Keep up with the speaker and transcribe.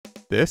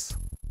This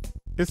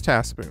is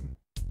TaskSpoon,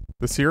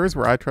 the series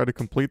where I try to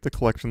complete the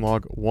collection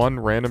log one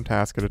random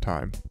task at a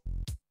time.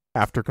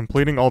 After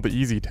completing all the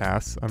easy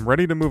tasks, I'm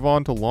ready to move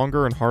on to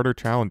longer and harder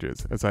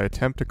challenges as I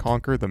attempt to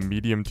conquer the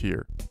medium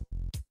tier.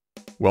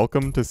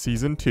 Welcome to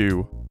Season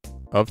 2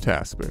 of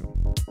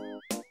TaskSpoon.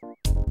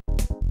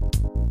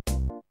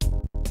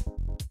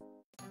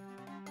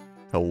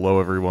 Hello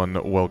everyone,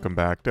 welcome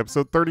back to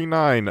episode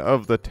 39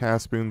 of the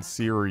TaskSpoon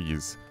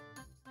series.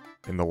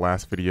 In the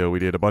last video we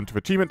did a bunch of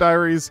achievement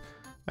diaries,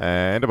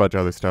 and a bunch of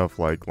other stuff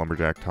like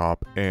Lumberjack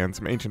Top and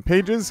some ancient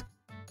pages,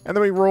 and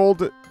then we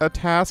rolled a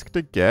task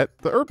to get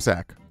the herb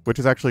sack, which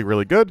is actually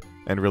really good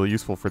and really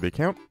useful for the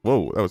account.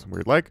 Whoa, that was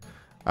weird lag.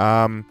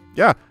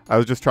 Yeah, I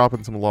was just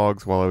chopping some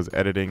logs while I was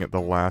editing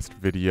the last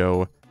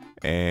video,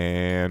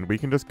 and we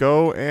can just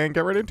go and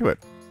get right into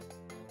it.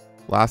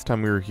 Last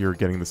time we were here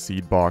getting the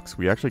seed box,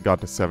 we actually got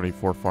to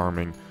 74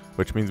 farming,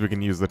 which means we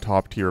can use the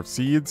top tier of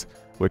seeds,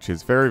 which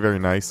is very, very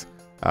nice.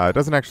 It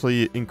doesn't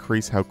actually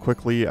increase how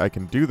quickly I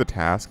can do the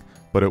task,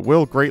 but it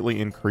will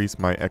greatly increase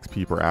my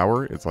XP per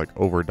hour. It's like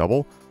over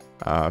double,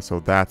 so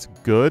that's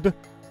good.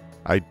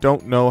 I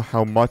don't know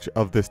how much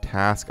of this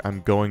task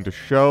I'm going to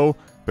show,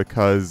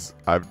 because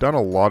I've done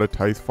a lot of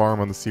Tithe Farm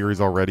on the series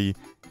already,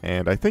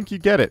 and I think you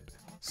get it.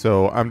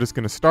 So I'm just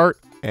going to start,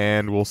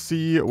 and we'll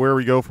see where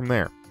we go from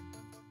there.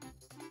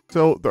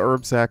 So the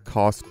herb sack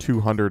costs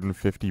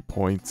 250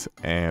 points,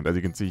 and as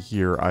you can see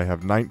here, I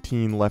have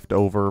 19 left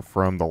over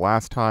from the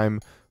last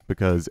time,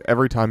 because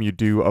every time you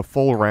do a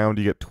full round,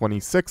 you get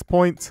 26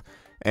 points,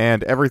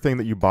 and everything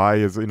that you buy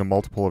is in a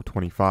multiple of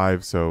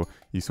 25, so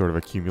you sort of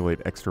accumulate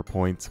extra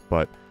points,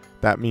 but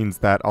that means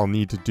that I'll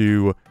need to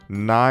do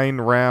 9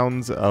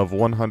 rounds of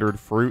 100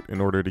 fruit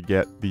in order to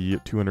get the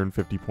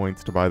 250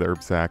 points to buy the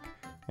herb sack,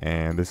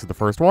 and this is the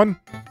first one.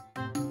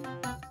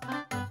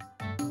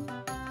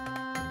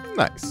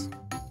 Nice.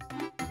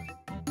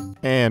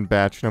 And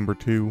batch number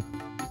 2.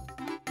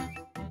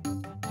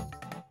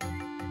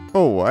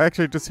 Oh, I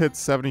actually just hit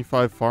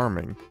 75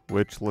 farming,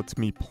 which lets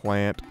me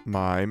plant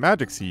my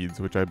magic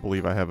seeds, which I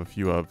believe I have a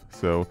few of.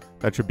 So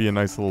that should be a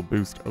nice little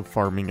boost of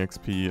farming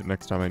XP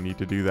next time I need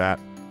to do that.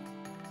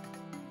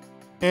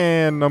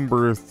 And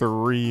number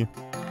 3.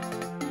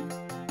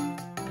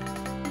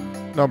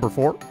 Number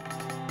 4.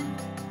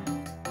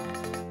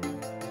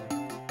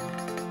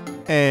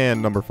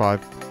 And number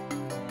 5.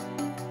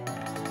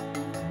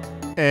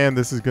 And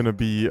this is going to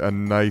be a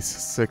nice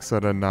 6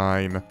 out of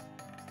 9.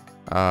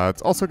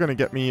 It's also going to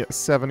get me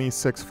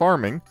 76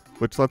 farming,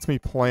 which lets me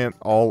plant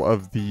all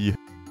of the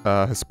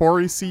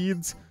Hespori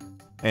seeds.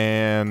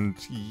 And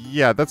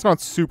yeah, that's not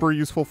super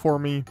useful for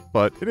me,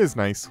 but it is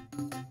nice.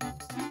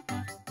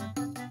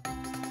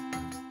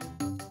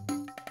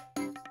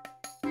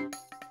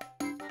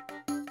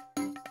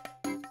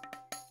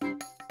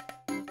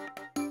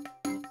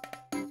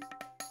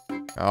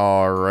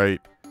 Alright.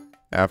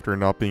 After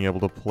not being able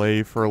to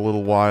play for a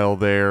little while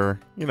there,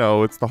 you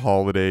know, it's the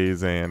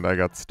holidays and I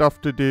got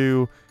stuff to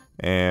do,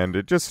 and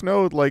it just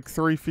snowed like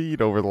 3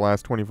 feet over the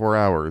last 24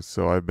 hours,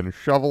 so I've been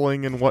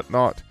shoveling and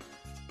whatnot,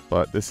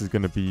 but this is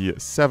going to be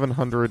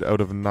 700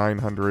 out of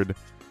 900.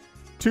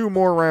 2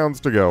 more rounds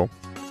to go.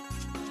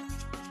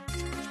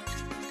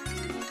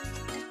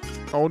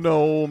 Oh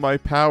no, my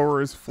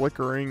power is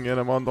flickering and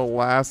I'm on the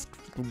last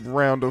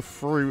round of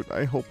fruit.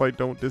 I hope I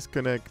don't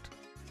disconnect.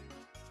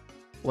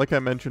 Like I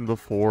mentioned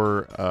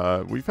before,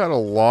 we've had a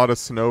lot of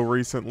snow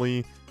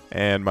recently,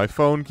 and my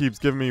phone keeps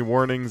giving me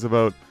warnings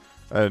about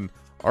an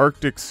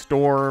Arctic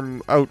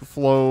storm,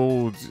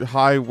 outflow,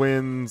 high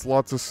winds,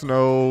 lots of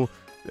snow,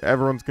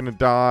 everyone's gonna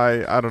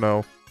die, I don't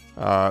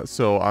know.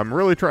 So I'm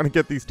really trying to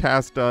get these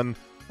tasks done.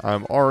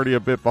 I'm already a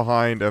bit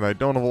behind, and I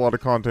don't have a lot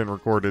of content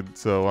recorded,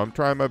 so I'm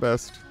trying my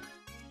best.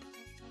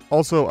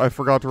 Also, I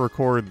forgot to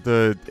record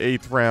the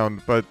 8th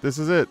round, but this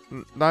is it.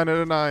 9 out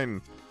of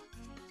 9.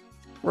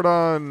 We're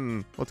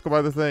done. Let's go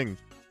buy the thing.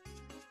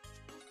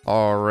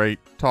 Alright,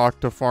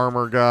 talk to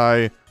farmer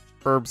guy.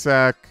 Herb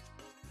sack.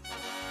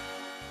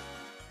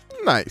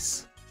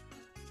 Nice.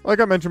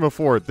 Like I mentioned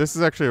before, this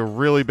is actually a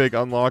really big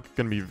unlock.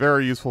 Going to be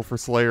very useful for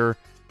Slayer,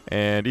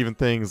 and even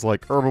things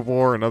like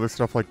Herbivore and other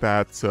stuff like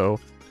that. So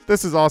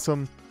this is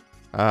awesome.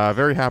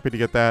 Very happy to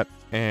get that,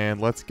 and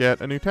let's get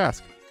a new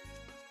task.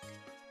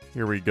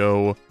 Here we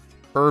go.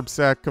 Herb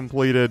sack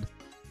completed.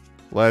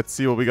 Let's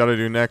see what we got to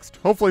do next.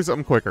 Hopefully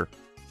something quicker.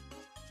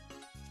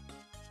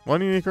 1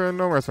 unique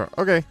Gnome restaurant.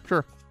 Okay,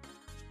 sure.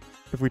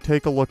 If we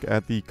take a look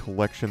at the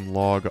collection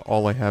log,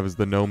 all I have is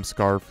the Gnome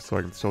scarf, so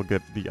I can still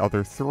get the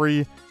other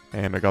 3,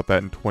 and I got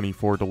that in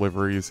 24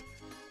 deliveries.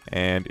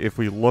 And if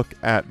we look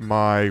at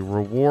my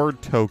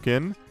reward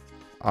token,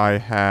 I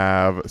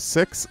have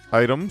 6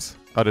 items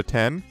out of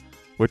 10,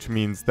 which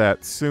means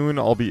that soon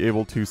I'll be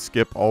able to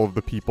skip all of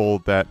the people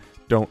that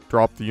don't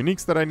drop the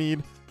uniques that I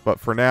need, but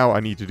for now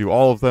I need to do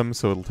all of them,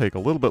 so it'll take a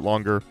little bit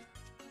longer.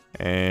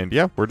 And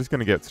yeah, we're just going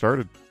to get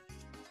started.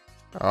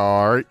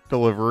 Alright,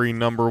 delivery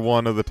number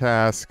 1 of the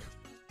task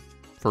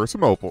for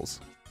some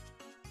opals.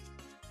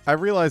 I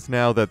realize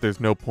now that there's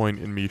no point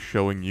in me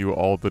showing you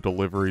all the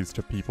deliveries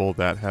to people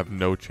that have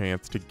no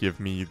chance to give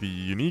me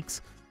the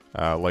uniques.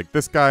 Like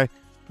this guy.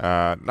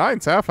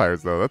 9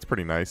 sapphires, though. That's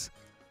pretty nice.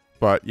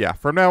 But yeah,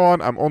 from now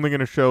on, I'm only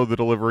going to show the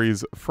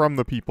deliveries from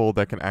the people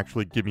that can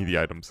actually give me the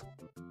items.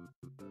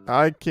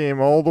 I came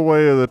all the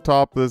way to the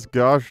top of this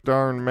gosh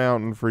darn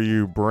mountain for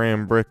you,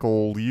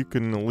 Brambrickle. You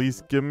can at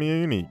least give me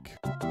a unique.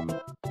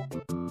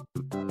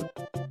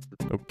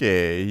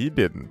 Okay, he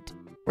didn't.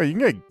 Wait, you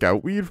can get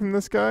goutweed from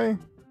this guy?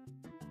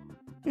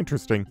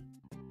 Interesting.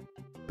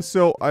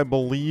 So, I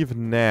believe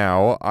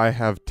now I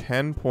have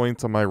 10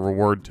 points on my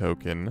reward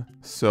token,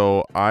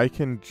 so I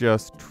can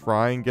just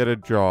try and get a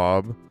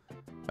job.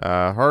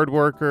 Hard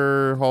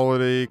worker,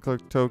 holiday,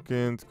 click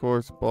tokens,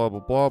 course, blah, blah,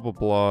 blah, blah,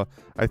 blah.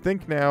 I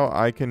think now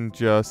I can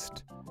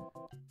just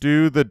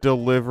do the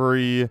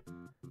delivery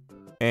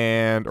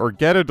or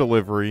get a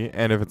delivery,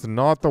 and if it's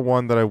not the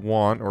one that I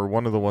want, or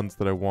one of the ones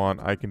that I want,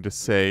 I can just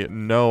say,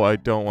 no, I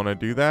don't want to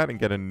do that, and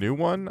get a new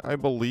one, I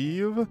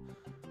believe.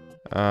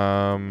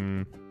 I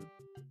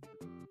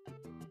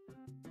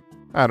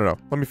don't know.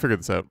 Let me figure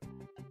this out.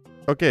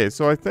 Okay,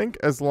 so I think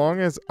as long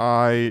as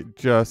I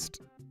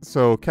just...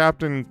 So,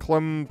 Captain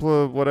Clem,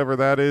 whatever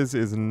that is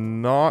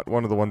not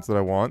one of the ones that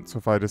I want. So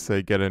if I just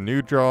say, get a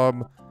new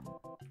job.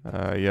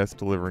 Yes,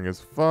 delivering is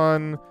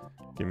fun.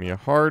 Give me a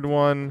hard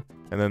one.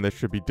 And then this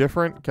should be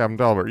different. Captain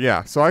Delver.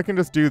 Yeah, so I can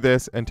just do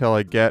this until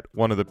I get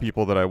one of the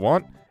people that I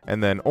want.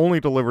 And then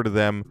only deliver to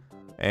them.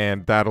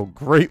 And that'll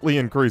greatly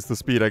increase the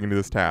speed I can do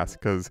this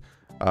task. Because...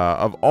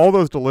 of all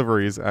those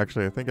deliveries,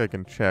 actually, I think I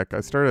can check.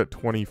 I started at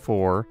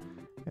 24,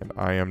 and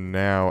I am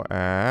now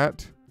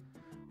at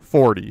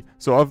 40.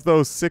 So of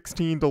those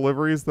 16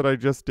 deliveries that I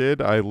just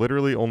did, I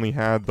literally only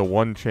had the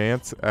one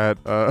chance at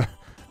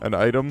an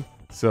item.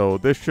 So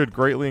this should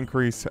greatly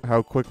increase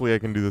how quickly I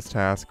can do this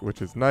task,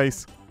 which is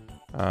nice.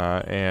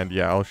 And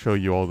yeah, I'll show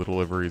you all the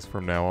deliveries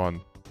from now on.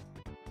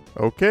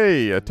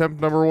 Okay, attempt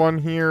number 1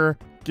 here.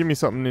 Give me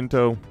something,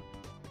 Ninto.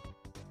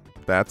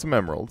 That's some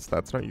emeralds.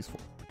 That's not useful.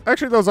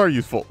 Actually, those are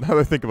useful, now that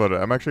I think about it.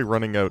 I'm actually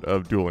running out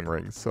of dueling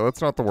rings, so that's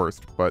not the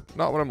worst, but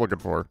not what I'm looking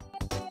for.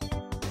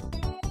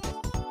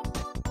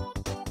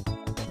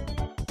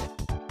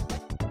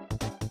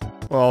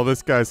 Well,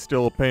 this guy's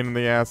still a pain in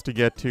the ass to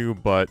get to,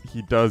 but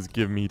he does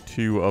give me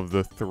 2 of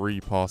the 3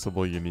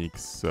 possible uniques,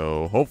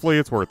 so hopefully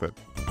it's worth it.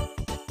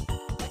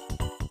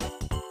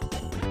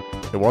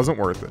 It wasn't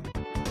worth it.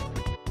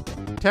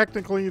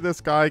 Technically,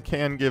 this guy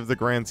can give the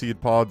Grand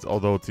Seed Pods,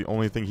 although it's the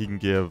only thing he can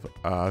give,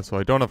 so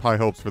I don't have high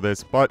hopes for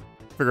this, but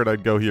figured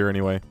I'd go here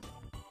anyway.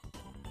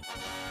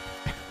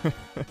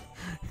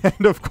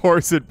 And of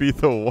course, it'd be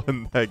the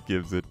one that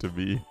gives it to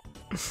me.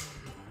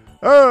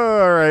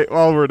 Alright,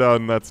 well, we're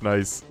done. That's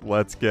nice.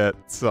 Let's get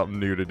something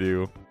new to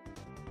do.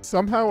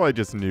 Somehow I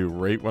just knew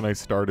right when I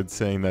started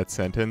saying that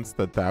sentence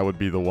that that would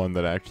be the one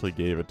that actually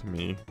gave it to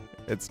me.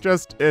 It's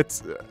just,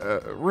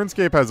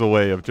 RuneScape has a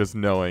way of just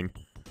knowing.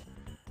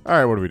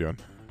 Alright, what are we doing?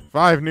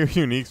 5 new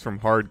uniques from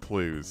hard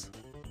clues.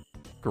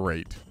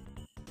 Great.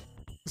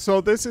 So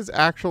this is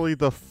actually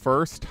the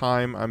first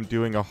time I'm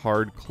doing a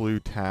hard clue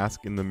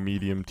task in the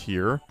medium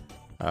tier.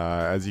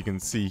 As you can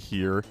see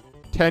here,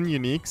 10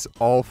 uniques,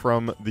 all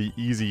from the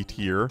easy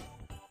tier.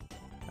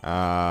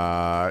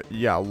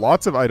 Yeah,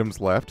 lots of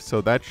items left, so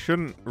that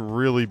shouldn't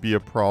really be a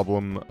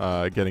problem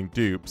getting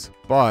dupes.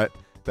 But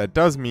that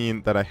does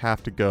mean that I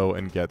have to go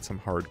and get some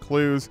hard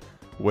clues,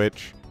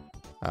 which...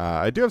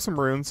 I do have some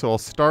runes, so I'll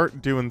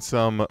start doing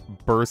some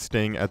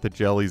bursting at the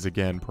jellies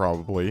again,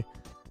 probably.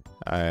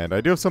 And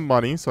I do have some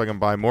money, so I can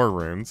buy more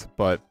runes,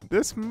 but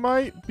this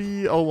might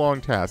be a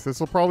long task. This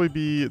will probably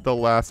be the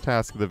last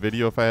task of the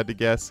video, if I had to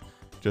guess,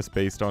 just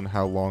based on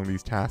how long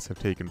these tasks have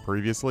taken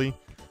previously.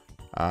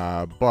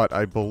 But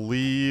I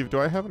believe... Do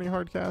I have any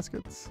hard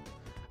caskets?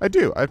 I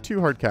do. I have 2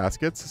 hard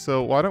caskets,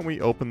 so why don't we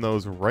open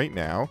those right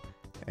now,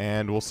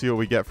 and we'll see what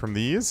we get from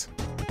these.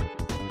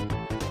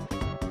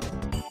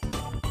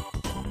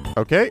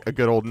 Okay, a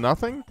good old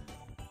nothing.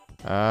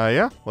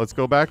 Yeah, let's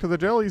go back to the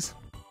jellies.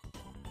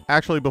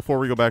 Actually, before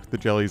we go back to the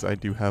jellies, I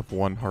do have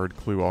 1 hard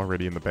clue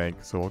already in the bank,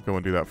 so I'll go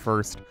and do that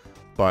first.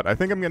 But I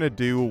think I'm going to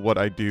do what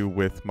I do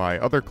with my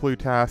other clue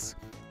tasks,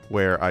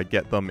 where I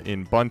get them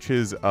in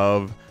bunches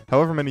of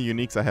however many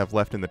uniques I have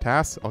left in the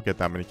tasks. I'll get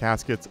that many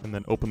caskets and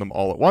then open them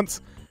all at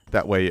once.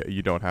 That way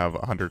you don't have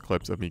 100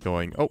 clips of me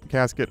going, oh,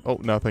 casket, oh,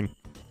 nothing.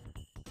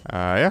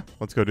 Yeah,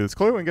 let's go do this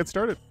clue and get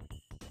started.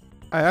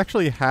 I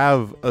actually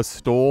have a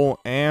stole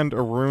and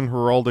a rune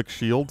heraldic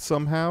shield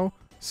somehow,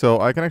 so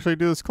I can actually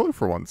do this clue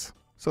for once.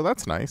 So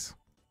that's nice.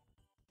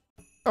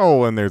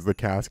 Oh, and there's the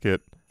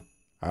casket.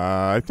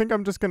 I think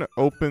I'm just going to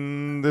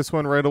open this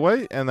one right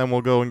away, and then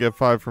we'll go and get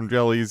 5 from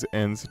jellies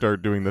and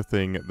start doing the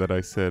thing that I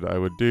said I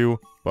would do.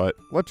 But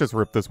let's just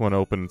rip this one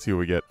open and see what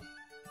we get.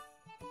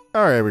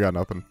 Alright, we got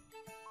nothing.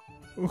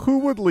 Who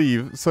would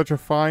leave such a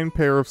fine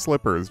pair of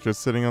slippers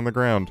just sitting on the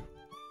ground?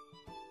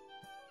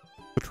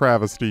 The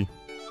travesty.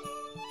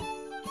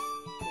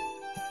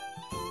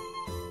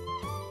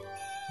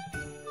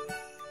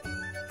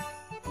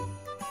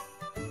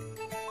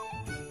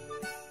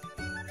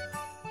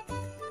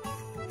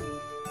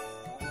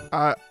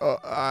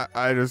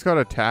 I just got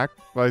attacked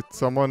by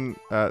someone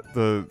at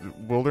the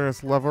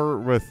wilderness level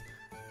with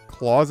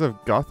claws of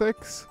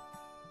Gothics?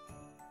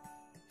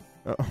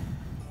 Oh.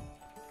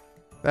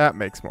 That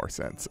makes more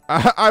sense.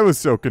 I was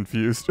so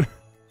confused.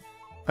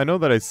 I know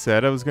that I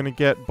said I was going to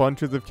get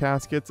bunches of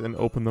caskets and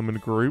open them in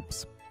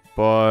groups,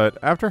 but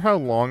after how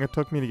long it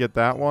took me to get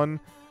that one,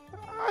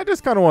 I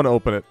just kind of want to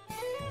open it.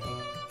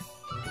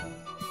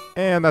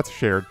 And that's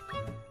shared.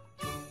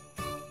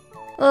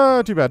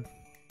 Too bad.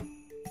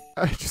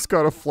 I just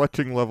got a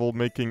fletching level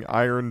making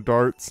iron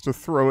darts to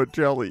throw at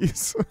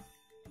jellies.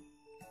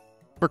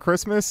 For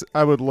Christmas,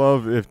 I would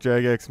love if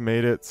Jagex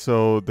made it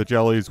so the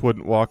jellies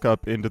wouldn't walk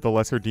up into the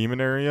lesser demon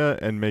area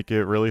and make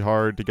it really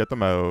hard to get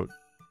them out.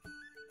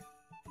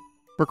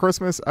 For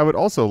Christmas, I would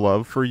also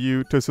love for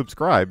you to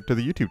subscribe to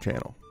the YouTube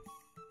channel.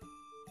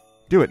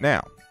 Do it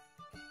now.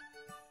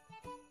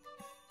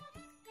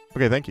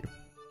 Okay, thank you.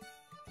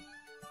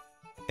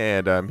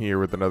 And I'm here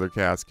with another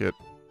casket.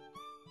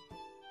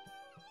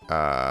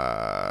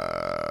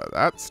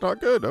 That's not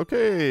good.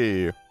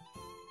 Okay.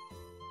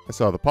 I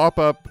saw the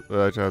pop-up,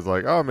 which I was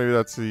like, oh, maybe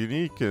that's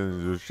unique,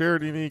 and it was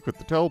shared unique with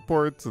the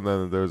teleports, and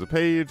then there was a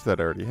page that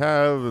I already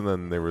have, and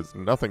then there was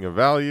nothing of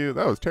value.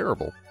 That was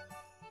terrible.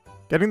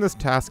 Getting this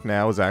task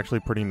now is actually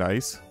pretty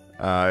nice.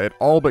 It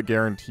all but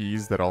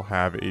guarantees that I'll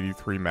have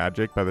 83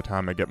 magic by the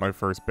time I get my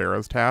first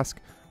Barrows task,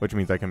 which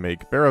means I can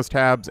make Barrows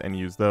tabs and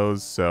use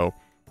those, so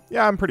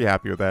yeah, I'm pretty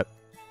happy with that.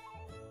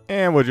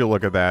 And would you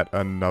look at that,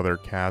 another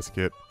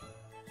casket.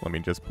 Let me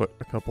just put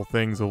a couple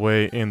things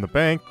away in the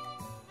bank.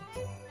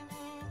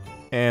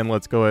 And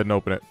let's go ahead and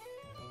open it.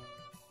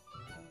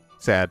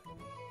 Sad.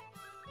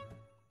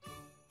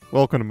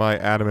 Welcome to my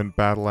Adamant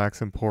Battle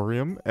Axe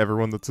Emporium.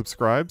 Everyone that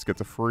subscribes gets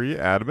a free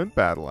Adamant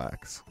Battle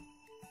Axe.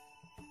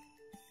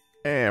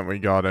 And we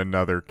got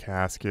another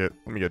casket.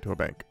 Let me get to a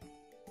bank.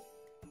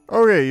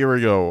 Okay, here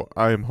we go.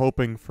 I am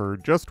hoping for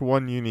just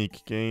one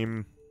unique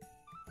game.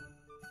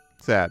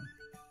 Sad.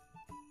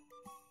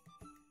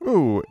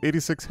 Ooh,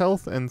 86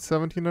 health and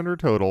 1700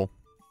 total.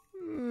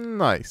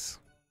 Nice.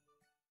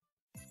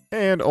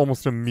 And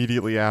almost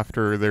immediately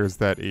after, there's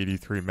that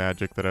 83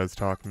 magic that I was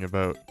talking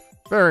about.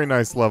 Very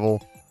nice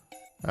level.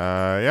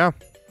 Yeah,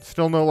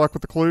 still no luck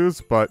with the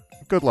clues, but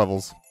good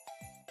levels.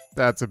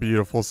 That's a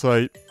beautiful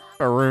sight.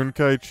 A rune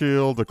kite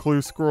shield, a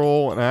clue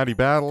scroll, an Addy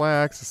battle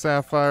axe, a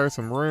sapphire,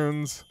 some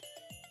runes.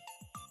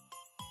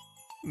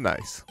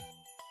 Nice.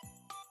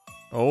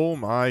 Oh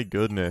my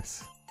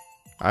goodness.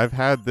 I've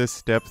had this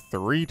step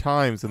 3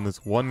 times in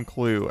this one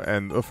clue,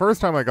 and the first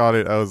time I got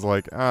it, I was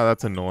like, ah,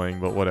 that's annoying,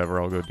 but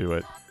whatever, I'll go do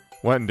it.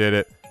 Went and did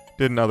it,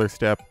 did another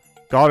step,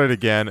 got it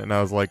again, and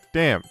I was like,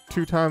 damn,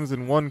 2 times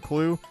in one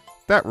clue?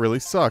 That really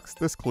sucks.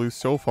 This clue's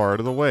so far out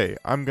of the way.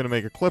 I'm gonna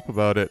make a clip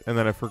about it, and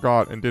then I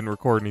forgot and didn't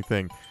record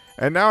anything.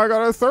 And now I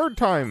got a 3rd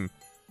time!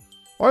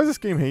 Why does this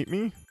game hate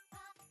me?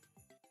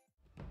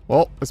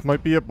 Well, this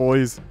might be it,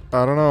 boys.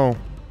 I don't know.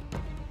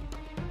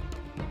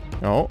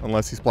 No,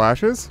 unless he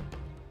splashes.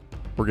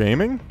 We're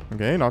gaming?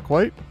 Okay, not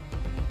quite.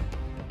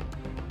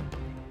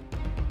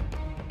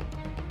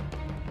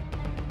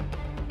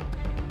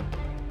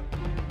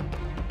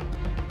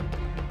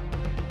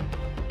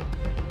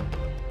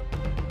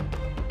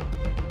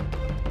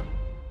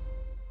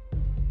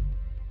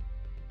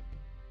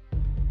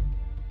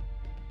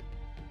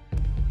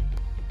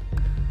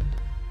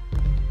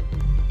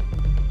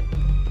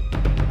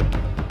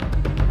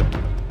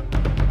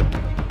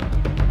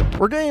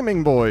 We're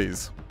gaming,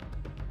 boys!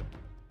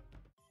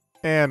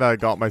 And I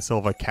got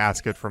myself a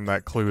casket from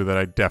that clue that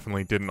I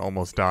definitely didn't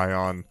almost die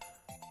on.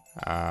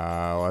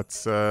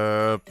 Let's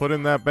put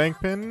in that bank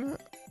pin,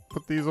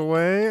 put these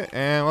away,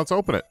 and let's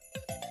open it.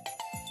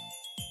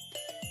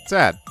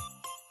 Sad.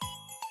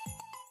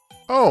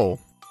 Oh.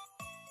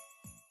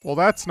 Well,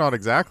 that's not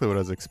exactly what I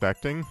was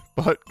expecting,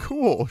 but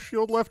cool.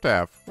 Shield left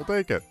half. We'll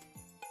take it.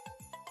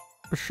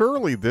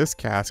 Surely this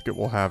casket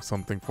will have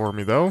something for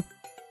me, though.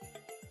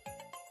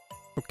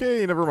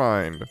 Okay, never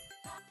mind.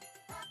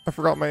 I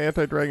forgot my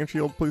anti-dragon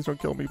shield. Please don't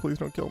kill me. Please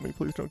don't kill me.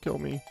 Please don't kill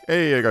me.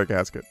 Hey, I got a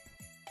casket.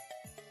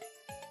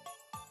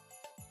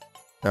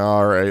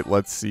 Alright,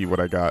 let's see what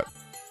I got.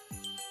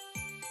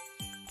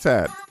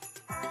 Sad.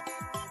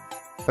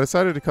 I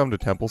decided to come to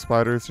Temple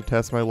Spiders to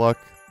test my luck.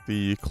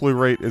 The clue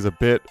rate is a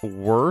bit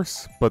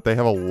worse, but they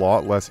have a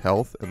lot less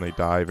health and they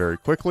die very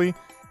quickly.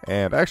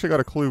 And I actually got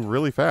a clue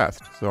really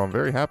fast, so I'm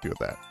very happy with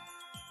that.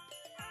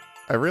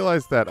 I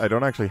realized that I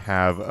don't actually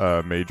have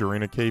a Mage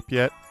Arena cape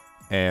yet,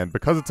 and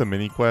because it's a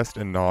mini quest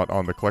and not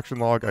on the collection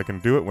log, I can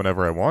do it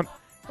whenever I want,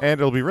 and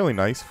it'll be really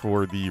nice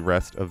for the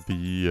rest of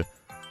the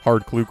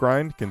hard clue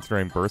grind,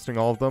 considering bursting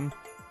all of them.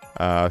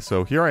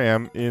 So here I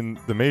am in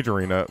the Mage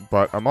Arena,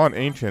 but I'm on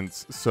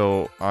Ancients,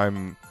 so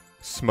I'm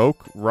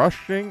smoke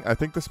rushing. I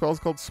think the spell's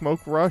called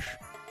Smoke Rush.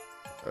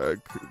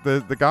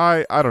 The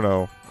guy, I don't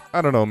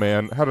know,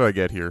 man. How did I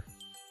get here?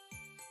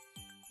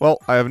 Well,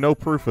 I have no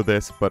proof of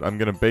this, but I'm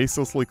gonna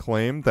baselessly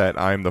claim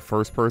that I'm the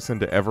first person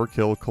to ever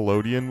kill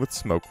Collodion with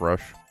Smoke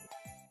Rush.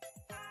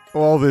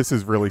 Well, this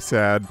is really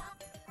sad.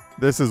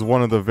 This is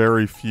one of the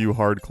very few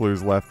hard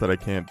clues left that I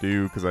can't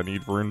do because I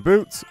need Rune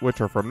Boots, which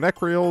are from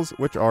Necreals,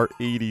 which are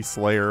 80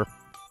 Slayer,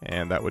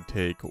 and that would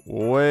take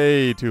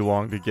way too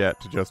long to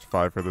get to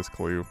justify for this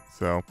clue,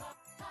 so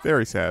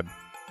very sad.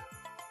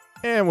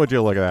 And would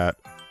you look at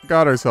that,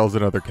 got ourselves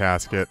another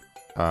casket.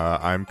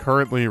 I'm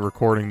currently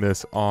recording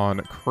this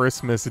on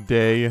Christmas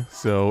Day,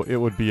 so it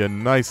would be a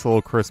nice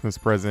little Christmas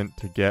present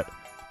to get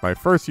my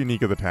first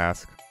unique of the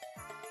task.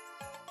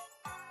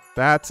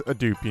 That's a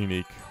dupe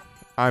unique.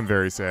 I'm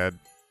very sad.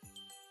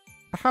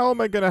 How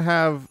am I gonna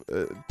have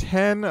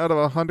 10 out of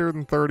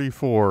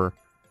 134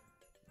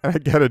 and I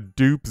get a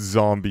dupe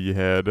zombie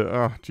head?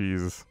 Oh,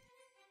 jeez.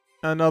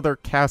 Another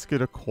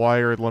casket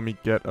acquired. Let me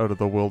get out of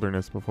the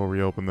wilderness before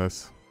we open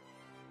this.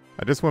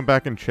 I just went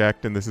back and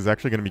checked, and this is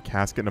actually going to be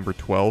casket number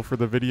 12 for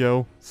the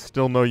video.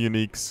 Still no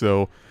uniques,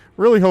 so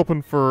really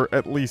hoping for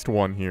at least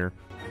one here.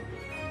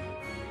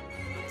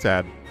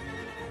 Sad.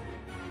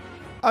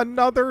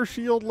 Another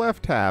shield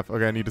left half.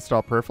 Okay, I need to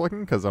stop perflicking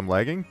because I'm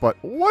lagging, but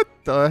what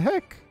the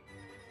heck?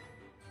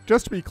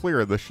 Just to be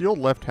clear, the shield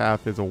left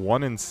half is a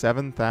 1 in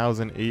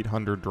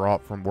 7,800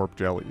 drop from warp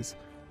jellies,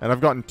 and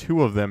I've gotten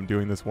 2 of them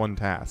doing this one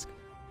task.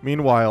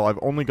 Meanwhile, I've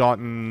only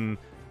gotten...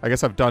 I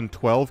guess I've done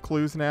 12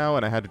 clues now,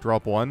 and I had to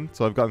drop 1,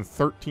 so I've gotten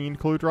 13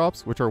 clue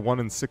drops, which are 1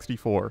 in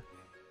 64.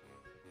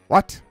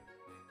 What?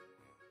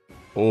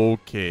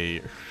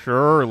 Okay,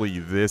 surely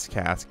this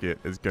casket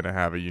is gonna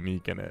have a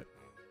unique in it.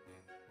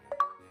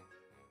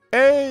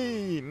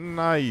 Hey!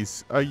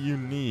 Nice! A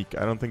unique.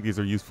 I don't think these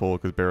are useful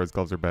because Barrow's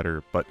gloves are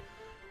better, but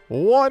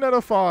 1 out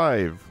of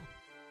 5!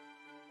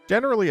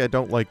 Generally, I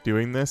don't like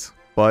doing this,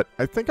 but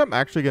I think I'm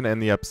actually gonna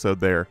end the episode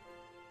there.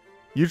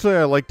 Usually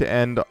I like to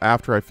end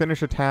after I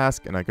finish a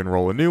task and I can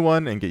roll a new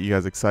one and get you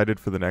guys excited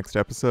for the next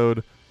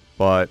episode,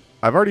 but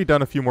I've already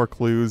done a few more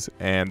clues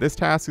and this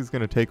task is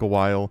going to take a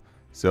while,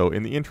 so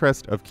in the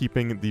interest of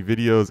keeping the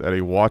videos at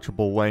a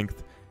watchable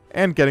length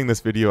and getting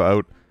this video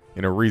out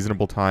in a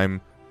reasonable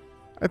time,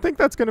 I think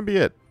that's going to be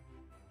it.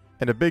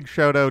 And a big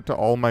shout out to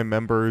all my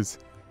members,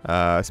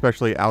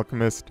 especially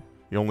Alchemist,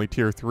 the only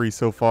tier 3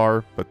 so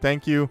far, but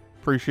thank you,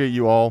 appreciate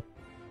you all.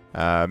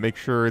 Make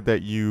sure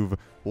that you've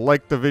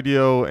liked the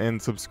video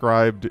and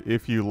subscribed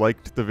if you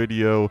liked the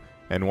video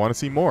and want to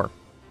see more.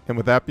 And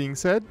with that being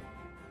said,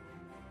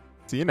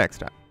 see you next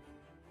time.